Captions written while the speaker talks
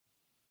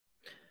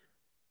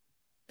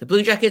The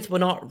Blue Jackets were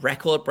not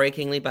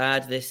record-breakingly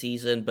bad this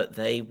season, but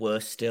they were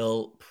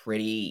still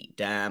pretty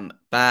damn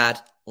bad.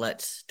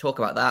 Let's talk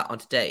about that on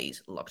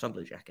today's Locked On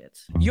Blue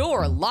Jackets.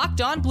 You're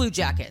Locked On Blue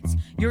Jackets,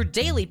 your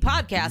daily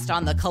podcast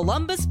on the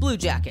Columbus Blue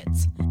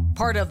Jackets,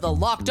 part of the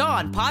Locked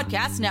On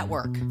Podcast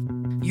Network.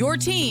 Your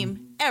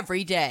team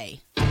every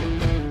day.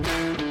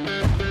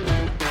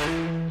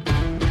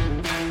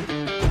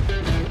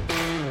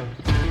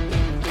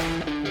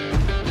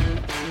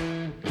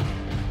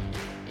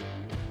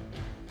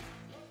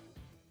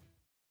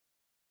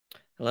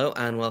 Hello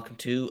and welcome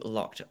to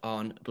Locked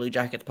On Blue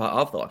Jackets, part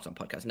of the Locked On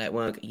Podcast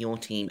Network, your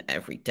team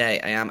every day.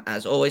 I am,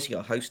 as always,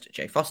 your host,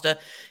 Jay Foster,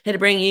 here to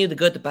bring you the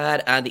good, the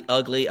bad, and the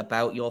ugly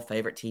about your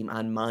favorite team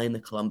and mine, the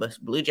Columbus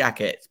Blue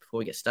Jackets. Before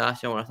we get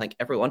started, I want to thank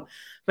everyone for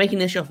making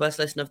this your first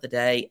listen of the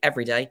day,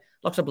 every day.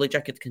 Locked On Blue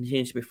Jackets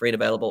continues to be free and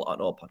available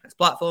on all podcast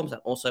platforms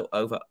and also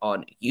over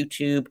on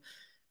YouTube.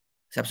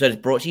 This episode is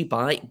brought to you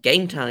by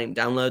Game Time.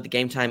 Download the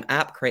Game Time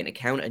app, create an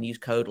account, and use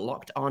code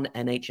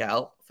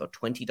LOCKEDONNHL for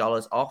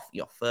 $20 off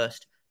your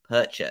first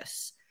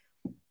purchase.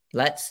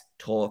 Let's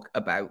talk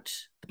about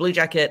the Blue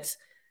Jackets.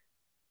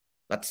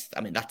 That's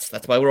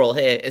why we're all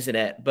here, isn't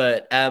it?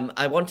 But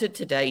I wanted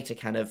today to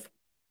kind of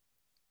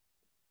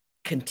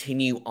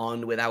continue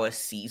on with our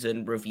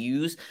season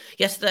reviews.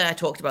 Yesterday, I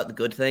talked about the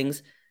good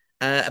things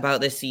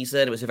about this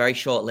season. It was a very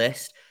short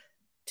list.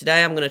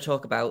 Today, I'm going to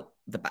talk about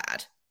the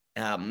bad.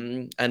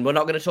 And we're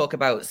not going to talk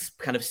about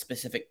kind of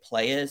specific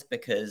players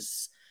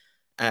because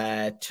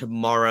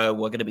tomorrow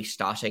we're going to be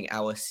starting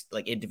our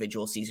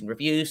individual season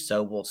reviews.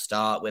 So we'll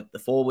start with the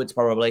forwards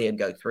probably and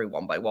go through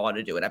one by one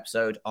and do an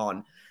episode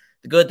on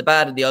the good, the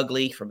bad, and the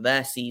ugly from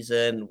their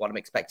season, what I'm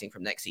expecting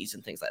from next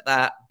season, things like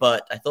that.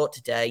 But I thought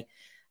today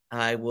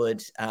I would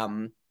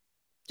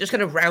just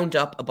kind of round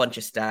up a bunch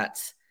of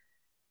stats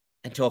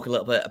and talk a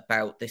little bit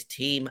about this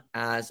team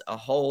as a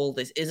whole.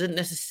 This isn't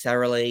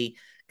necessarily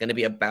going to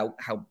be about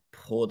how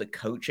poor the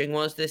coaching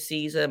was this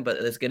season,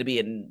 but there's going to be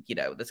an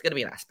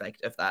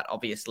aspect of that.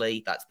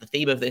 Obviously, that's the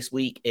theme of this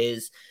week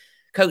is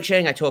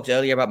coaching. I talked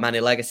earlier about Manny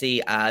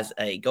Legacy as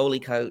a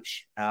goalie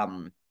coach.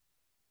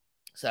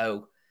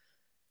 So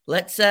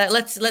let's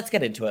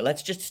get into it.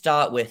 Let's just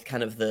start with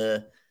kind of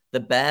the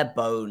bare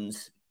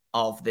bones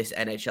of this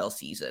NHL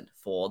season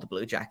for the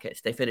Blue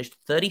Jackets. They finished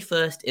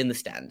 31st in the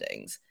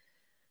standings.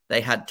 They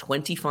had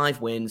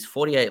 25 wins,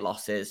 48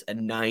 losses,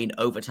 and 9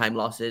 overtime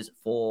losses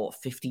for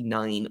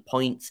 59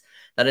 points.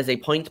 That is a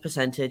point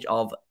percentage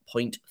of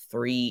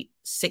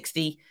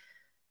 .360.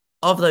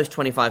 Of those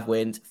 25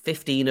 wins,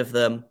 15 of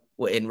them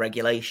were in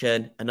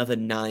regulation. Another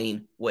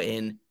 9 were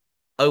in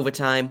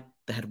overtime.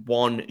 They had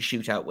 1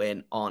 shootout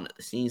win on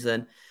the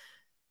season.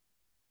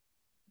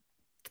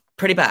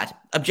 Pretty bad,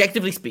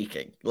 objectively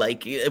speaking.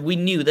 We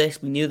knew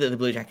this. We knew that the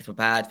Blue Jackets were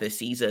bad this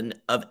season.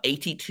 Of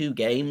 82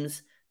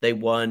 games, they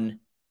won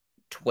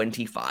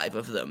 25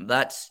 of them.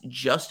 That's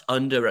just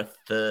under a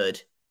third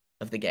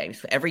of the games.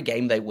 For every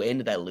game they win,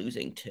 they're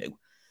losing 2.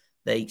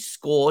 They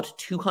scored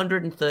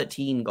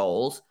 213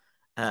 goals,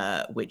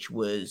 which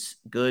was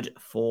good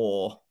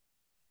for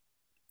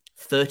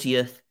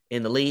 30th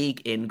in the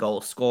league in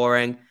goal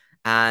scoring,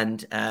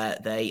 and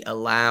they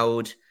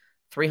allowed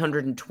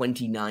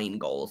 329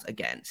 goals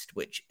against,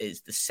 which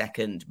is the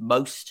second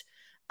most.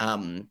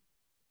 The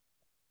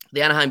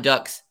Anaheim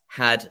Ducks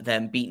had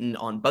them beaten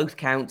on both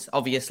counts,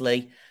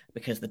 obviously,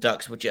 because the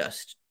Ducks were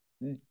just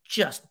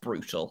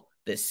brutal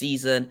this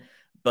season.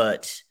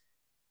 But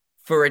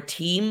for a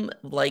team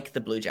like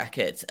the Blue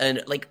Jackets,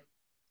 and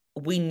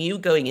we knew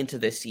going into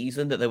this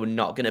season that they were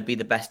not going to be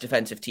the best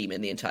defensive team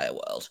in the entire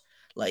world.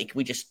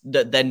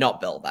 They're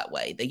not built that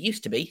way. They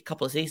used to be a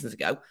couple of seasons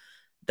ago.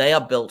 They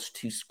are built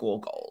to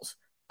score goals.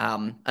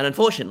 And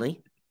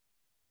unfortunately,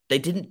 they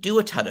didn't do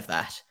a ton of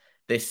that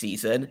this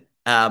season.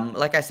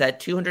 Like I said,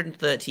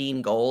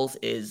 213 goals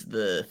is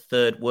the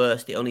third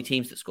worst. The only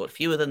teams that scored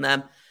fewer than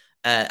them,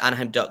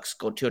 Anaheim Ducks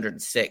scored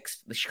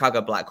 206. The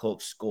Chicago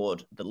Blackhawks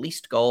scored the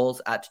least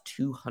goals at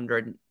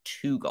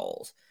 202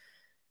 goals.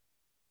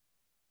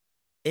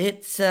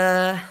 It's,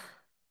 when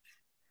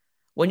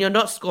you're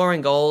not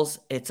scoring goals,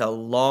 it's a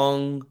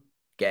long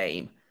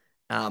game.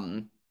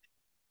 And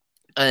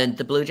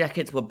the Blue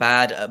Jackets were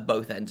bad at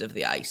both ends of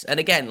the ice. And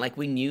again,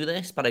 we knew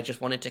this, but I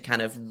just wanted to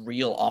kind of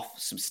reel off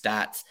some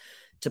stats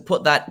to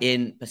put that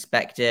in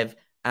perspective.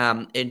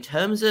 In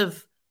terms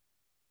of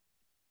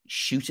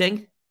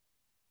shooting,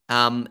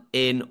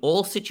 in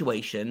all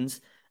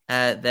situations,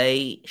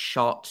 they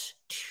shot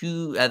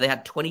they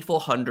had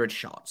 2,400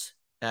 shots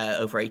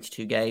over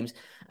 82 games,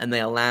 and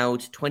they allowed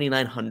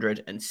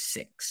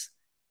 2,906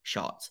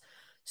 shots.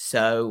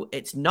 So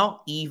it's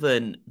not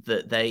even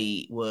that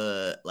they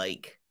were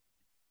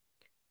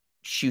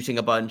shooting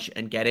a bunch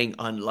and getting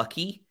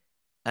unlucky.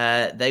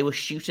 They were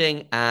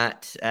shooting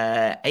at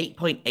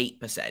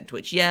 8.8%,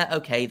 which,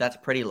 okay, that's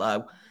pretty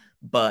low.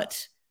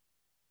 But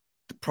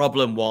the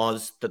problem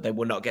was that they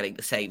were not getting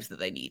the saves that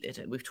they needed.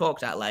 And we've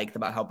talked at length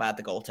about how bad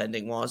the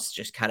goaltending was,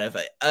 just kind of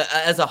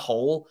as a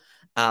whole.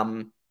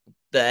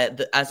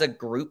 As a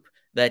group,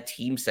 their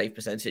team save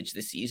percentage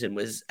this season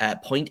was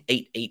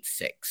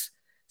 0.886.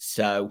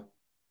 So,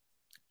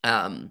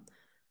 um,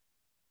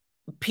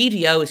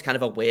 PDO is kind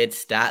of a weird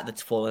stat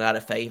that's fallen out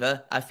of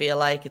favor. I feel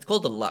like it's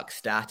called the luck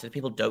stat, and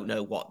people don't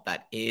know what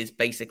that is.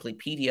 Basically,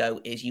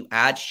 PDO is you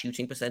add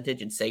shooting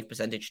percentage and save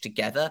percentage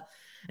together,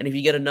 and if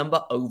you get a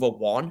number over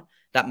one,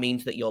 that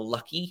means that you're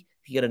lucky.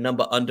 If you get a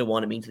number under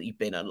one, it means that you've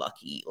been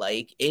unlucky.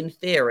 Like in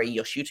theory,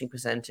 your shooting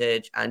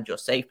percentage and your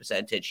save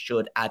percentage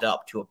should add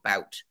up to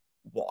about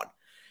one.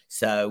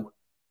 So,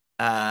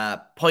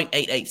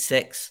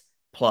 0.886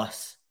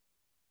 plus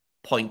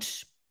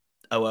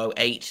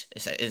 0.008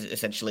 is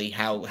essentially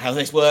how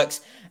this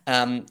works.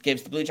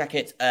 Gives the Blue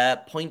Jackets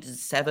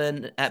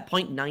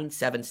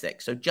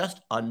 0.976, so just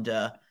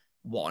under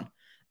one.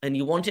 And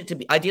you want it to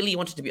be ideally you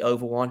want it to be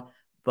over one,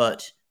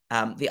 but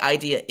the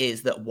idea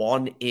is that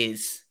one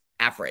is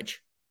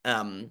average.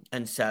 And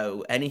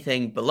so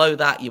anything below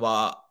that you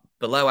are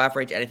below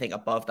average, anything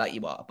above that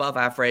you are above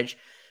average.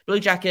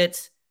 Blue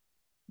Jackets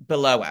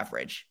below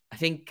average. I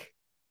think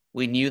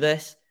we knew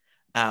this.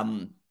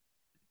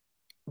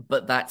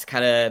 But that's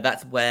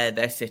where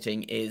they're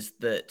sitting, is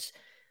that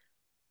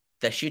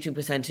their shooting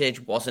percentage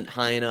wasn't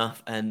high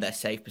enough and their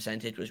save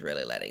percentage was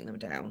really letting them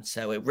down.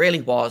 So it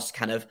really was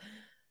kind of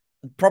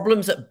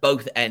problems at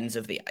both ends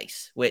of the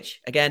ice,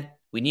 which again,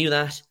 we knew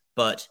that,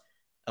 but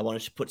I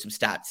wanted to put some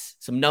stats,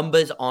 some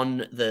numbers on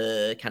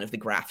the kind of the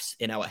graphs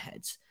in our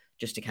heads,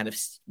 just to kind of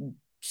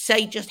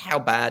say just how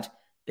bad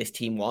this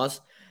team was.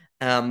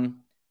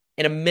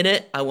 In a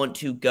minute, I want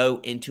to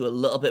go into a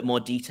little bit more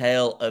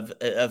detail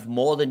of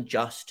more than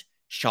just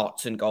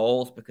shots and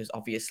goals, because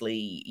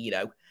obviously,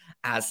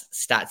 as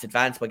stats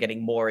advance, we're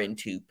getting more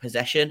into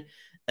possession.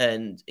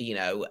 And,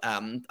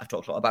 I've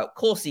talked a lot about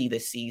Corsi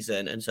this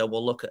season. And so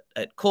we'll look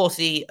at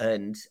Corsi,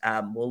 and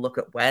we'll look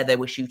at where they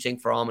were shooting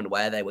from and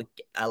where they were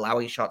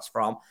allowing shots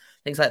from,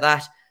 things like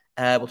that.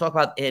 We'll talk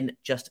about in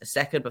just a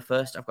second. But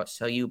first, I've got to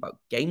tell you about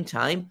Game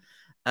Time.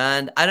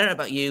 And I don't know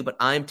about you, but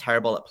I'm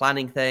terrible at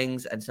planning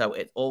things. And so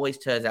it always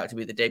turns out to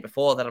be the day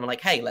before that I'm like,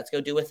 hey, let's go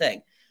do a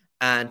thing.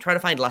 And trying to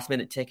find last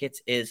minute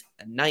tickets is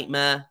a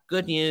nightmare.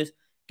 Good news,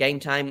 Game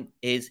Time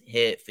is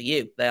here for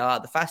you. They are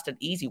the fast and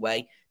easy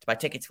way to buy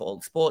tickets for all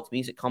the sports,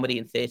 music, comedy,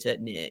 and theatre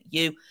near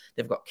you.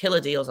 They've got killer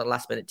deals on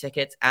last minute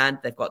tickets, and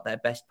they've got their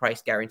best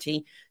price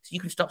guarantee. So you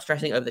can stop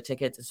stressing over the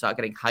tickets and start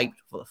getting hyped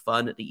for the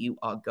fun that you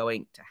are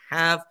going to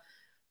have.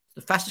 It's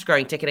the fastest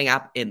growing ticketing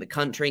app in the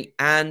country,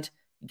 and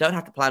you don't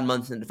have to plan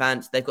months in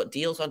advance. They've got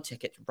deals on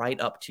tickets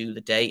right up to the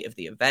day of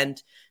the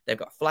event. They've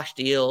got flash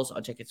deals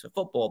on tickets for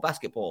football,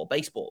 basketball,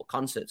 baseball,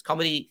 concerts,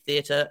 comedy,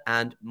 theatre,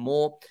 and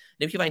more.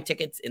 And if you find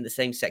tickets in the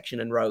same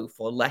section and row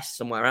for less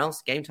somewhere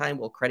else, Game Time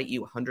will credit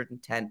you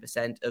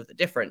 110% of the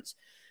difference.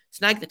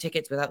 Snag the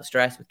tickets without the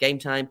stress with Game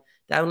Time.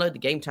 Download the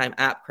Game Time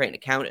app, create an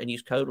account, and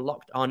use code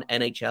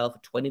LOCKEDONNHL for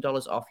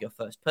 $20 off your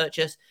first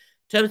purchase.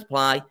 Terms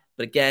apply,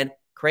 but again,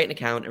 create an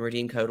account and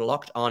redeem code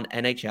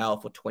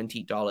LOCKEDONNHL for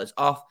 $20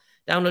 off.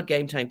 Download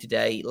Game Time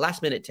today.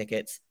 Last minute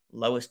tickets,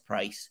 lowest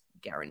price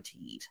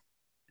guaranteed.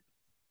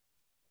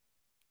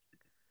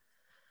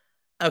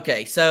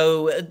 Okay,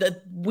 so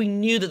we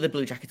knew that the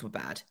Blue Jackets were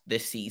bad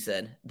this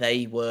season.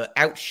 They were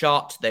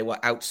outshot, they were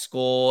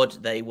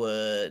outscored, they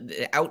were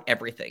out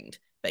everythinged,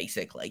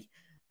 basically.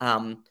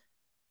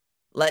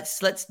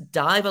 Let's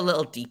dive a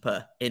little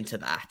deeper into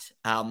that.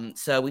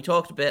 So we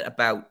talked a bit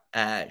about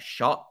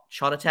shot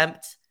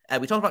attempts.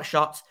 We talked about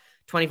shots,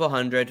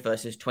 2,400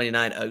 versus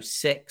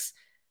 2,906.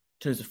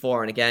 In terms of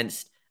for and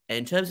against.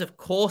 In terms of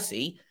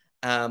Corsi,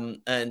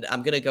 and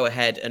I'm going to go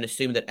ahead and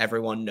assume that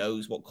everyone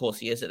knows what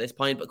Corsi is at this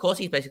point, but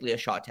Corsi is basically a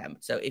shot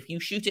attempt. So if you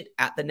shoot it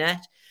at the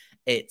net,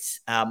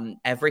 it's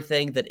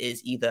everything that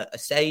is either a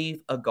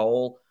save, a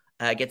goal,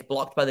 gets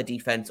blocked by the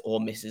defense,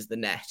 or misses the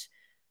net.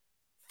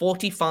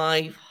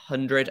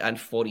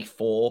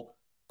 4,544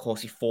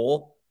 Corsi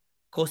for.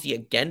 Corsi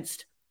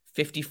against,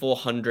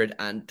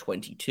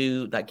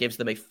 5,422. That gives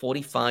them a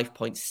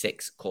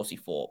 45.6 Corsi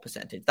for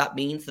percentage. That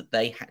means that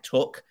they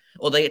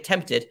they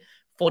attempted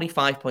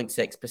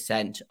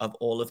 45.6% of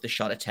all of the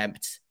shot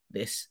attempts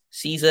this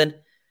season.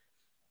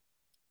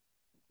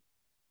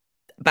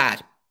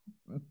 Bad.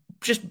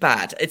 Just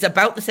bad. It's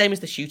about the same as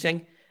the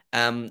shooting.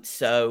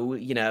 So,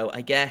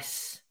 I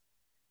guess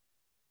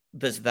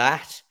there's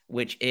that,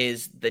 which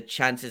is the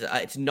chances.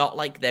 It's not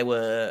like they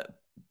were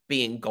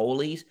being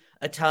goalies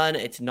a ton.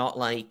 It's not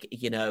like,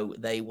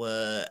 they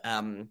were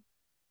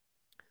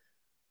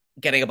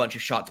getting a bunch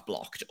of shots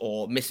blocked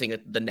or missing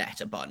the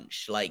net a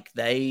bunch. Like,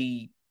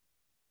 they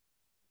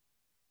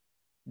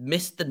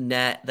missed the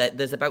net.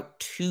 There's about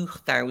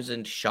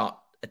 2,000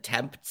 shot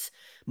attempts,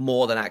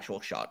 more than actual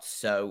shots.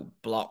 So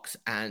blocks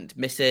and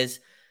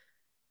misses.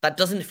 That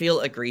doesn't feel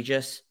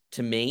egregious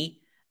to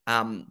me,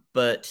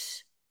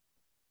 but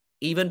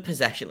even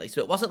possessionally. So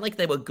it wasn't like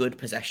they were good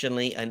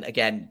possessionally and,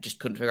 again, just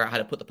couldn't figure out how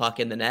to put the puck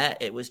in the net.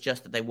 It was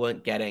just that they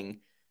weren't getting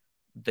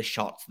the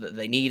shots that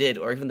they needed,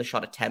 or even the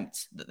shot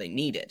attempts that they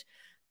needed.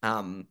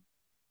 Something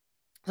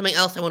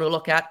else I want to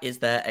look at is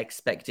their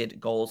expected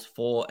goals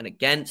for and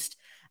against.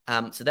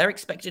 So their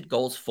expected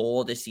goals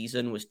for this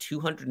season was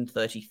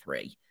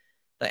 233.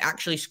 they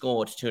actually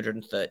scored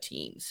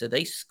 213. So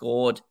they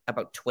scored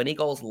about 20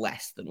 goals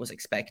less than was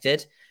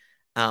expected.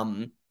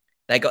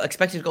 They got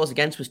expected goals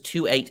against was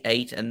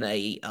 288, and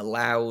they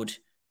allowed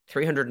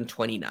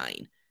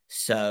 329.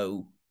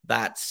 So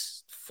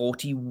that's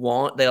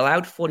 41. They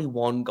allowed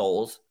 41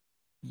 goals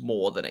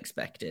more than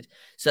expected.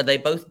 So they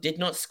both did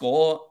not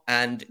score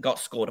and got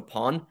scored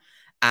upon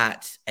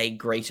at a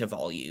greater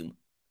volume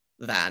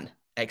than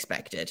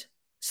expected.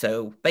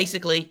 So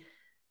basically,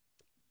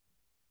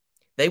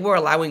 they were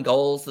allowing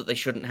goals that they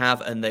shouldn't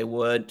have, and they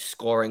weren't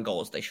scoring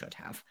goals they should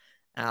have.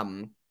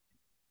 Um,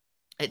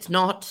 it's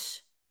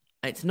not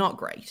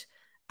great.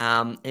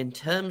 In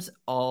terms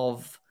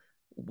of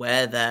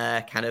where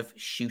they're kind of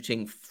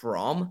shooting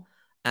from,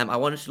 I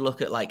wanted to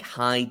look at like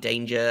high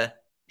danger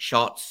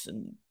shots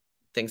and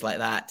things like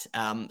that.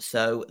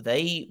 So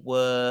they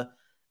were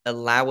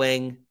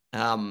allowing,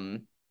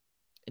 in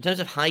terms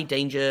of high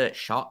danger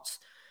shots,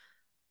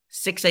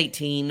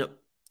 618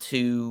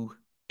 to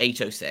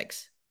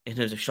 806 in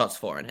terms of shots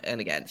for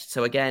and against.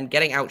 So again,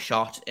 getting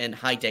outshot in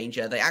high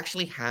danger, they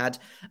actually had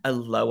a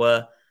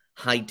lower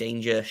high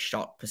danger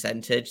shot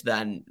percentage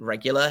than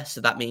regular.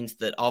 So that means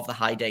that of the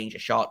high danger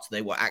shots,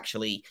 they were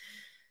actually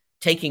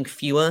taking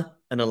fewer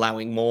and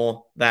allowing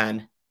more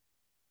than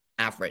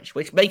average,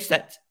 which makes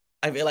sense.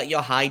 I feel like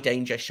your high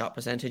danger shot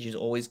percentage is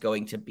always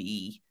going to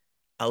be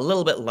a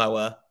little bit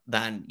lower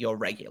than your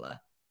regular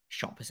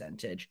shot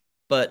percentage,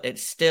 but it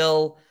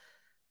still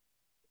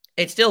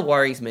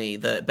worries me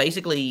that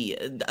basically,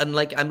 and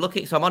like I'm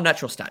looking, so I'm on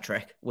Natural Stat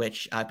Trick,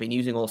 which I've been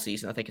using all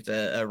season. I think it's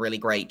a really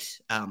great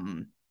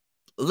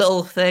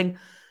little thing,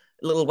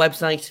 little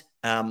website.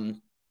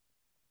 And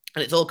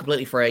it's all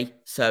completely free.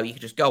 So you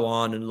can just go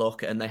on and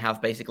look, and they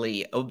have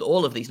basically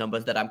all of these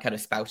numbers that I'm kind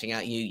of spouting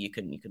at you. You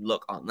can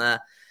look on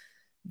there.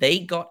 They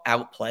got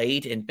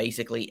outplayed in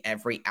basically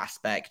every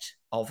aspect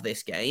of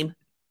this game.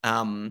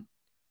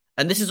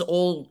 And this is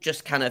all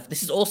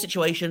this is all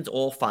situations,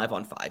 all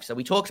 5-on-5. So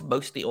we talked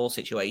mostly all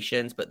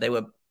situations, but they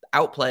were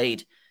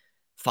outplayed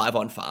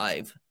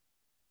 5-on-5.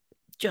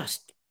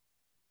 Just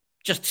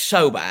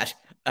so bad.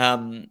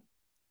 And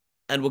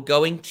we're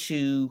going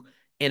to,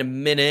 in a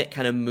minute,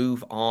 kind of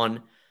move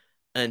on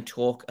and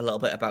talk a little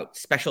bit about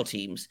special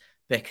teams,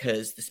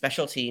 because the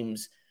special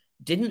teams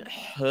didn't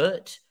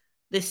hurt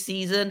this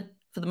season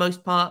for the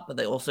most part, but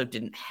they also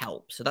didn't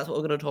help. So that's what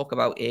we're going to talk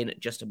about in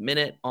just a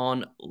minute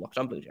on Locked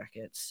On Blue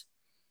Jackets.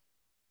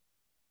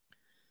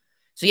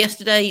 So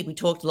yesterday we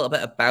talked a little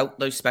bit about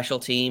those special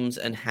teams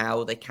and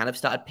how they kind of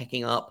started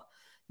picking up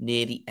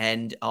near the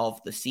end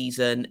of the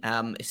season,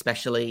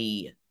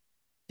 especially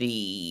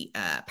the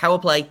power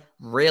play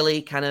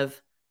really kind of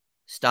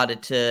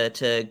started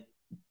to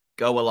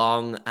go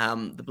along.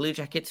 The Blue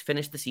Jackets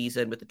finished the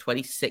season with the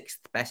 26th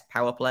best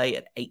power play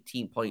at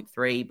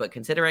 18.3, but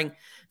considering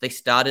they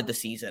started the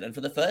season and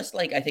for the first,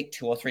 like, I think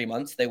 2 or 3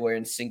 months, they were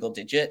in single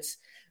digits.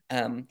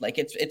 Like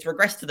it's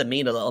regressed to the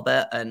mean a little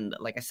bit. And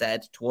like I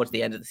said, towards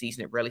the end of the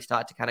season, it really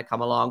started to kind of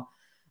come along.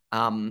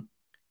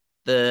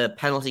 The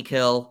penalty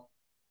kill,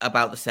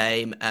 about the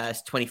same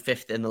as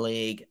 25th in the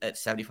league at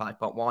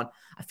 75.1.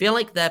 I feel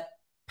like their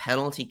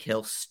penalty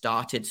kill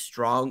started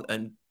strong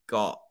and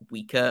got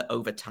weaker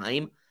over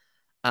time.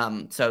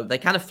 So they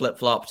kind of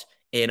flip-flopped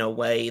in a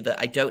way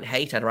that I don't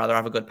hate. I'd rather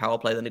have a good power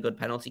play than a good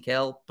penalty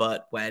kill.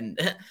 But when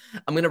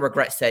I'm going to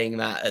regret saying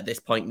that at this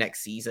point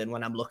next season,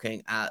 when I'm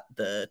looking at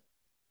the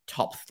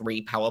top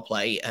 3 power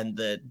play and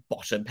the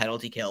bottom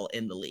penalty kill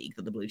in the league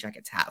that the Blue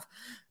Jackets have.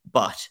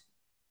 But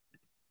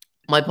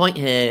my point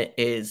here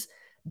is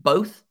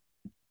both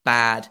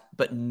bad,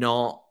 but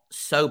not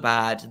so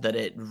bad that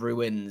it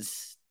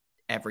ruins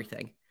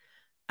everything.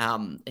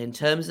 In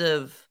terms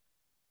of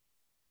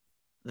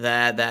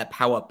their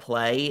power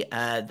play,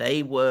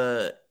 they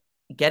were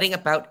getting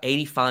about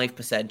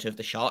 85% of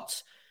the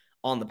shots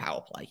on the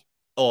power play,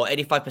 or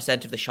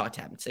 85% of the shot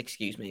attempts,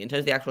 excuse me. In terms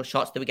of the actual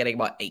shots, they were getting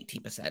about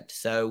 80%.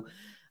 So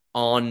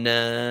on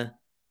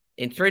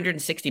in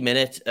 360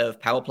 minutes of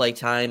power play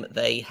time,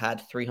 they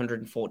had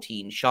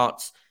 314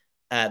 shots.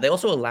 They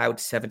also allowed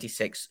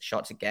 76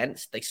 shots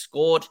against. They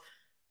scored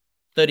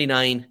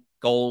 39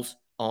 goals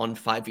on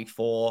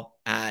 5v4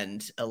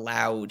 and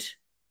allowed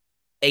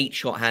 8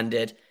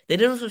 shorthanded. They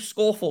didn't also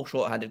score 4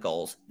 shorthanded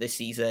goals this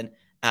season.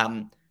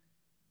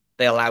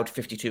 They allowed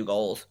 52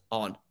 goals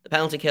on the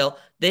penalty kill.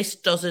 This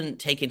doesn't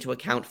take into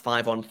account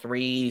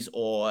 5-on-3s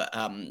or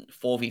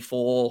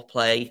 4v4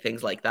 play,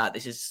 things like that.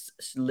 This is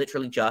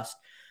literally just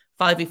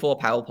 5v4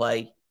 power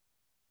play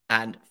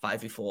and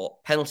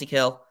 5v4 penalty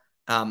kill.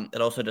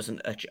 It also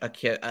doesn't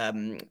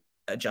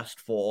adjust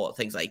for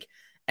things like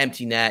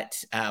empty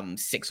net,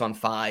 6-on-5,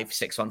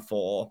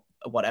 6-on-4,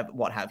 whatever,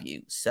 what have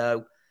you.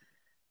 So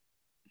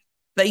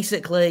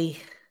basically,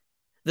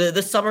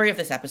 the summary of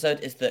this episode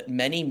is that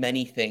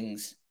many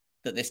things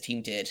that this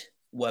team did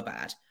were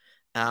bad.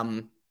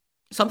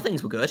 Some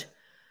things were good.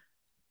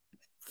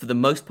 For the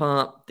most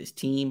part, this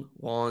team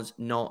was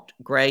not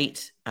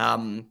great.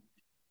 I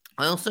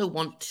also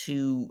want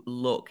to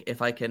look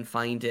if I can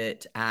find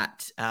it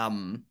at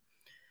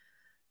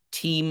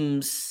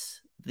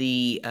teams,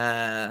 the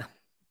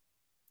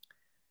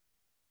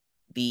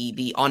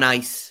the on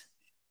ice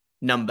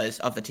numbers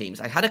of the teams.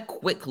 I had a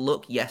quick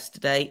look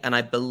yesterday, and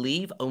I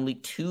believe only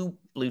two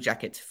Blue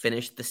Jackets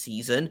finished the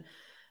season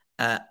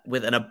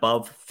with an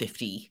above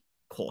 50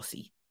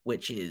 Corsi,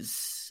 which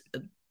is,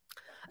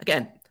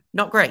 again,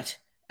 not great.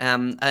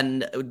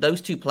 And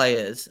those two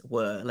players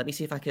were, let me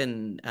see if I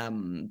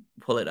can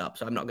pull it up,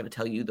 so I'm not going to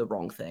tell you the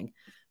wrong thing.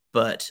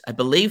 But I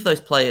believe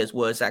those players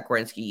were Zach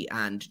Werenski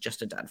and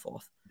Justin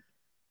Danforth.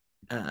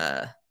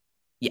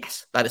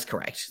 Yes, that is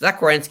correct. Zach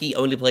Werenski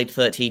only played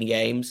 13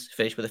 games,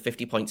 finished with a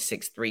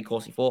 50.63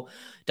 Corsi for.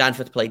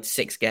 Danforth played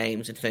 6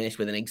 games and finished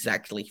with an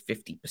exactly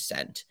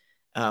 50%.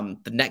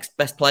 The next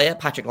best player,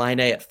 Patrick Laine,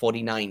 at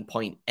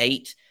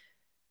 49.8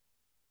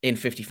 in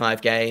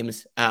 55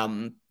 games.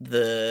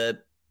 The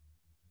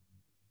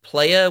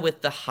player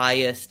with the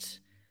highest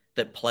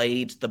that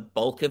played the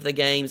bulk of the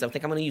games, I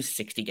think I'm going to use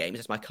 60 games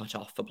as my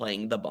cutoff for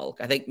playing the bulk.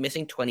 I think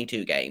missing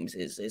 22 games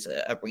is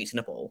a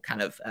reasonable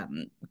kind of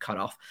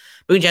cutoff.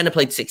 Boone Jenner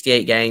played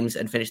 68 games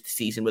and finished the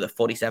season with a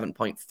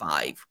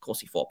 47.5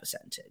 Corsi for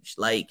percentage.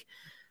 Like,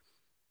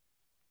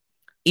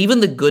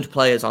 even the good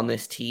players on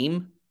this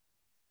team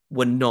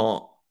were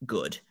not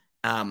good.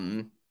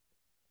 And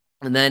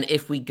then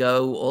if we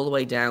go all the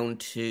way down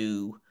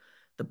to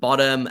the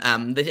bottom,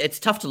 it's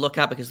tough to look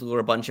at because there were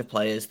a bunch of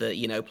players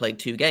that, played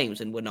 2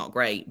 games and were not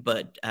great.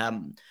 But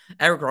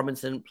Eric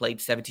Robinson played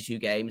 72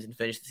 games and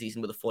finished the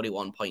season with a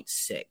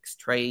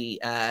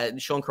 41.6.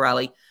 Sean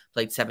Corrali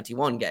played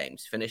 71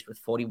 games, finished with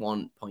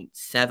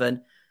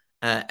 41.7.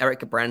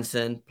 Eric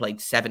Branson played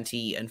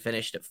 70 and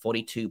finished at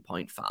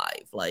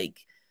 42.5.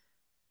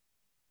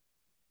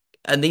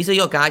 And these are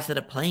your guys that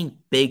are playing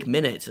big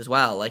minutes as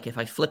well. Like, if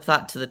I flip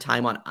that to the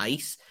time on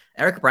ice,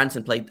 Eric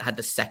Branson had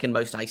the second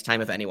most ice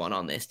time of anyone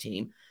on this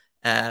team.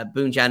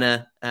 Boone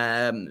Jenner,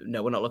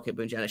 no, we're not looking at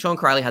Boone Jenner. Sean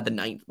Corrali had the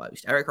 9th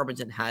most. Eric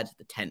Robinson had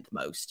the 10th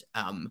most.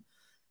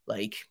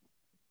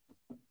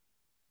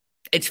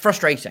 It's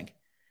frustrating.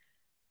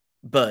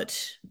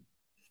 But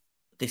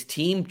this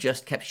team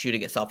just kept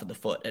shooting itself in the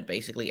foot at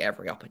basically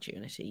every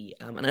opportunity.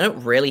 And I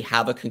don't really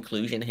have a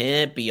conclusion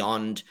here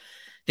beyond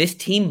this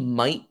team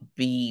might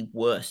be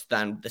worse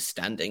than the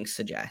standings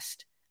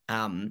suggest.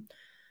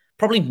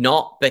 Probably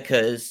not,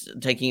 because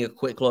taking a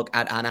quick look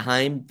at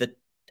Anaheim,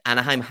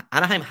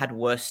 Anaheim had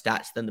worse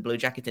stats than the Blue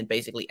Jackets in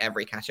basically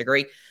every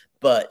category.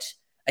 But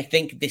I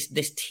think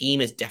this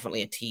team is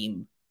definitely a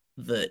team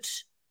that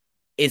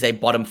is a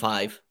bottom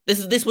 5.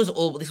 This was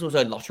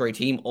a lottery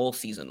team all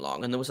season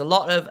long, and there was a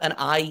lot of, and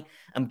I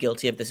am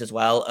guilty of this as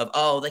well,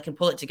 of they can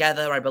pull it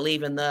together, I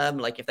believe in them,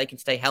 like if they can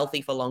stay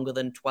healthy for longer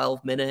than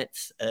 12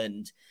 minutes,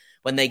 and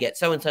when they get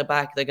so and so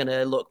back, they're going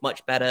to look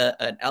much better,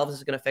 and Elvis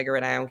is going to figure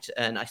it out.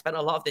 And I spent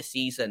a lot of this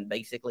season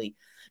basically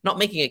not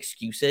making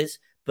excuses,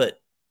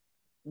 but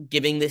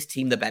giving this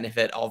team the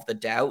benefit of the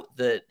doubt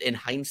that in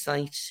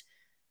hindsight,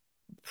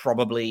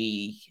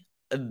 probably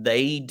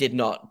they did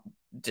not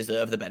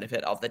deserve the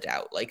benefit of the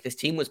doubt. Like, this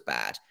team was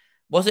bad.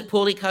 Was it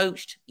poorly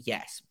coached?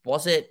 Yes.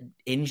 Was it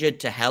injured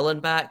to hell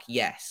and back?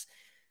 Yes.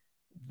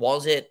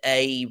 Was it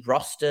a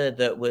roster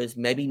that was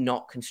maybe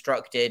not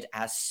constructed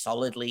as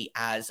solidly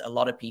as a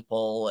lot of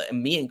people,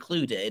 me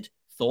included,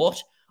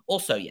 thought?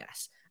 Also,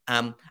 yes.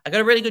 I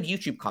got a really good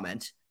YouTube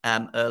comment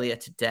earlier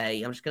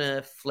today. I'm just going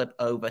to flip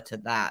over to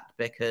that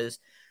because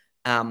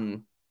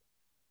there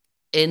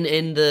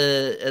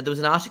was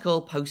an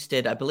article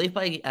posted, I believe,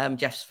 by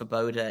Jeff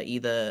Svoboda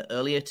either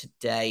earlier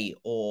today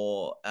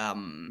or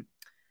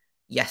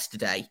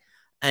yesterday,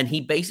 and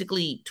he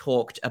basically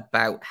talked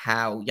about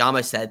how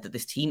Yamo said that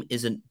this team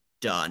isn't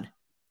done.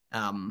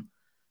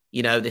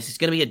 This is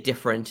going to be a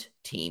different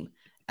team.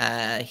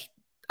 I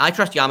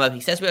trust Yamo.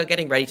 He says we are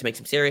getting ready to make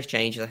some serious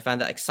changes. I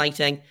find that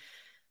exciting.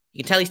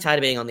 You can tell he's tired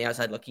of being on the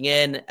outside looking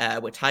in.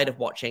 We're tired of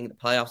watching the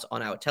playoffs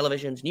on our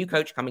televisions. New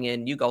coach coming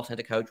in, new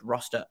goaltender coach,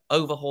 roster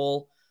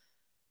overhaul.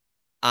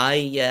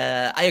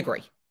 I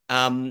agree.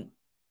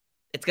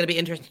 It's going to be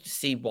interesting to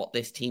see what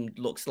this team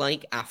looks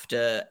like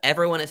after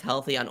everyone is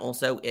healthy, and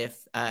also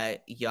if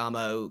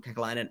Jarmo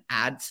Kekalainen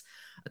adds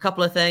a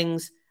couple of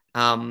things.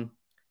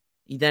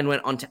 He then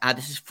went on to add,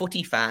 this is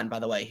Footy Fan, by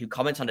the way, who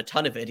comments on a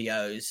ton of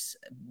videos.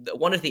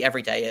 One of the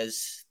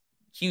everydayers,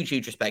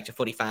 huge respect to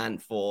Footy Fan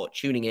for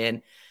tuning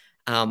in.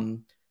 I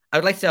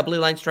would like to see our blue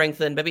line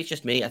strengthened. Maybe it's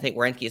just me. I think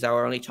Werenski is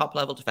our only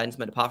top-level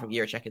defenseman, apart from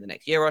Jiricek in the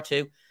next year or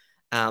two.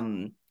 Zach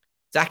and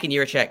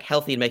Jiricek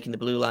healthy and making the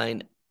blue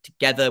line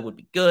together would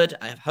be good.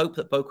 I have hope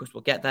that Boquist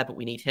will get there, but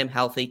we need him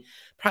healthy.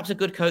 Perhaps a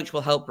good coach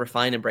will help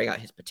refine and bring out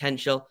his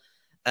potential.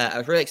 I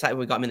was really excited when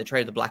we got him in the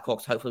trade of the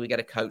Blackhawks. Hopefully we get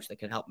a coach that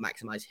can help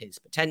maximize his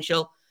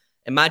potential.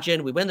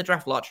 Imagine we win the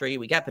draft lottery,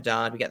 we get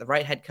Bedard, we get the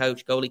right head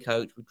coach, goalie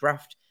coach, we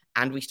draft,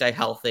 and we stay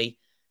healthy.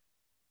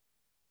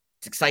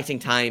 It's exciting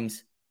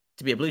times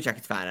to be a Blue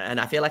Jackets fan.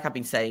 And I feel like I've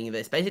been saying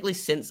this basically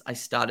since I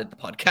started the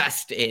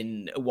podcast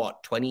in,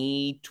 August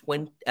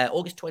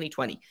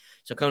 2020.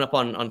 So coming up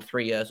on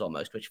 3 years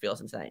almost, which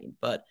feels insane.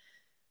 But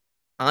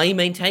I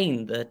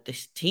maintain that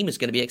this team is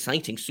going to be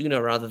exciting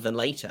sooner rather than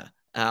later.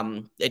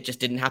 It just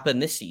didn't happen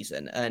this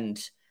season.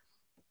 And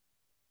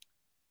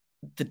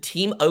the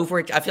team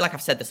over. I feel like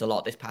I've said this a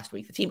lot this past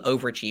week. The team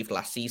overachieved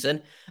last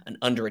season and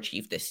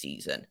underachieved this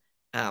season.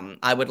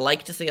 I would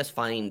like to see us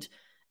find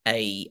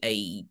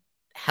a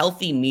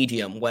healthy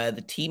medium where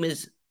the team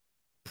is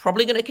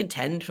probably going to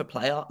contend for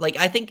playoff. Like,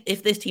 I think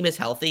if this team is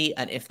healthy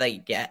and if they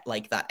get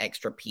like that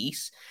extra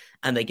piece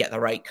and they get the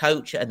right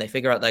coach and they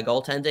figure out their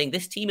goaltending,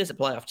 this team is a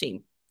playoff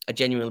team. I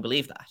genuinely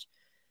believe that.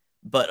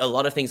 But a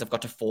lot of things have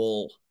got to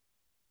fall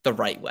the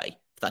right way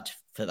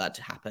for that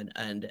to happen.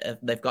 And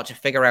they've got to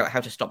figure out how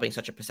to stop being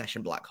such a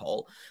possession black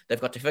hole.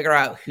 They've got to figure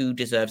out who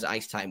deserves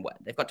ice time when.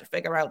 They've got to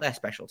figure out their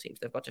special teams.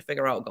 They've got to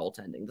figure out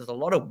goaltending. There's a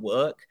lot of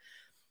work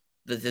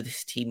that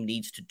this team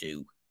needs to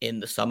do in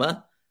the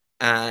summer.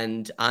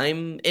 And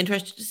I'm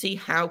interested to see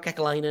how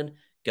Kekalainen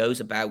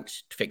goes about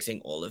fixing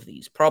all of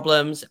these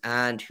problems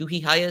and who he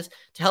hires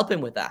to help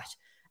him with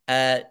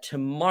that.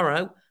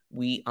 Tomorrow,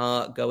 we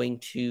are going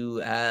to,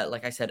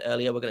 like I said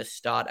earlier, we're going to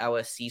start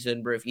our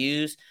season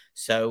reviews.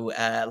 So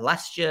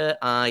last year,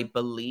 I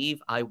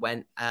believe I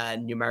went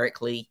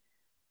numerically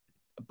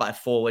by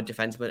forward,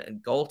 defenseman,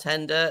 and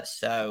goaltender.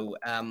 So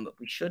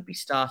we should be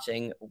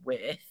starting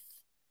with.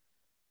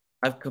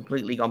 I've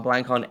completely gone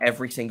blank on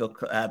every single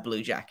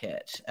Blue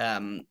Jacket.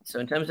 So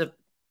in terms of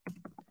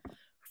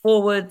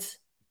forwards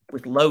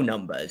with low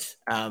numbers,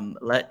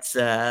 let's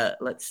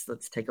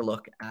take a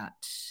look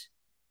at.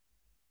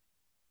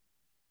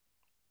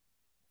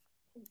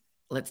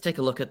 Let's take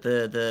a look at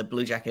the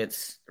Blue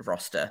Jackets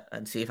roster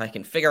and see if I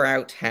can figure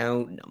out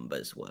how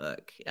numbers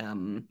work.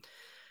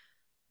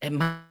 It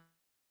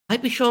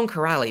might be Sean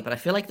Corrali, but I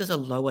feel like there's a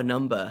lower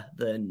number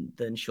than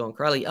Sean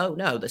Corrali. Oh,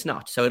 no, there's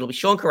not. So it'll be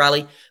Sean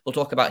Corrali. We'll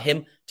talk about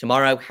him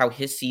tomorrow, how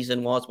his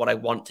season was, what I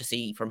want to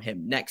see from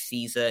him next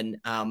season,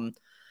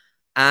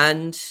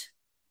 and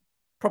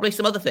probably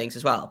some other things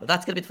as well. But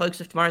that's going to be the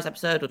focus of tomorrow's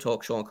episode. We'll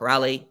talk Sean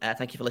Corrali.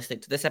 Thank you for listening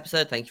to this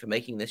episode. Thank you for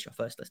making this your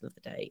first listen of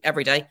the day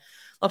every day.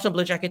 Locked on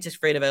Blue Jackets is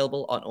free and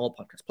available on all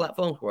podcast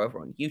platforms. We're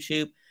over on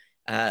YouTube.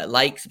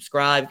 Like,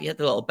 subscribe. If you hit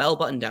the little bell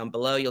button down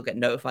below, you'll get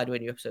notified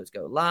when new episodes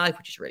go live,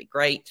 which is really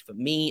great for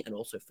me and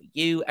also for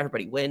you.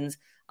 Everybody wins.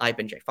 I've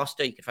been Jay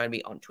Foster. You can find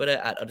me on Twitter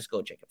at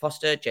 _Jacob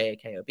Foster,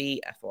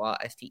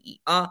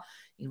 JAKOBFORSTER.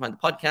 You can find the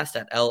podcast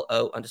at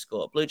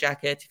LO_Blue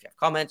Jacket. If you have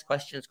comments,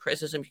 questions,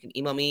 criticism, you can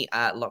email me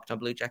at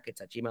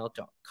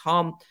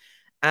lockedonbluejackets@gmail.com.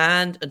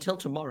 And until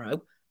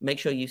tomorrow, make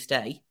sure you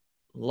stay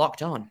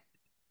locked on.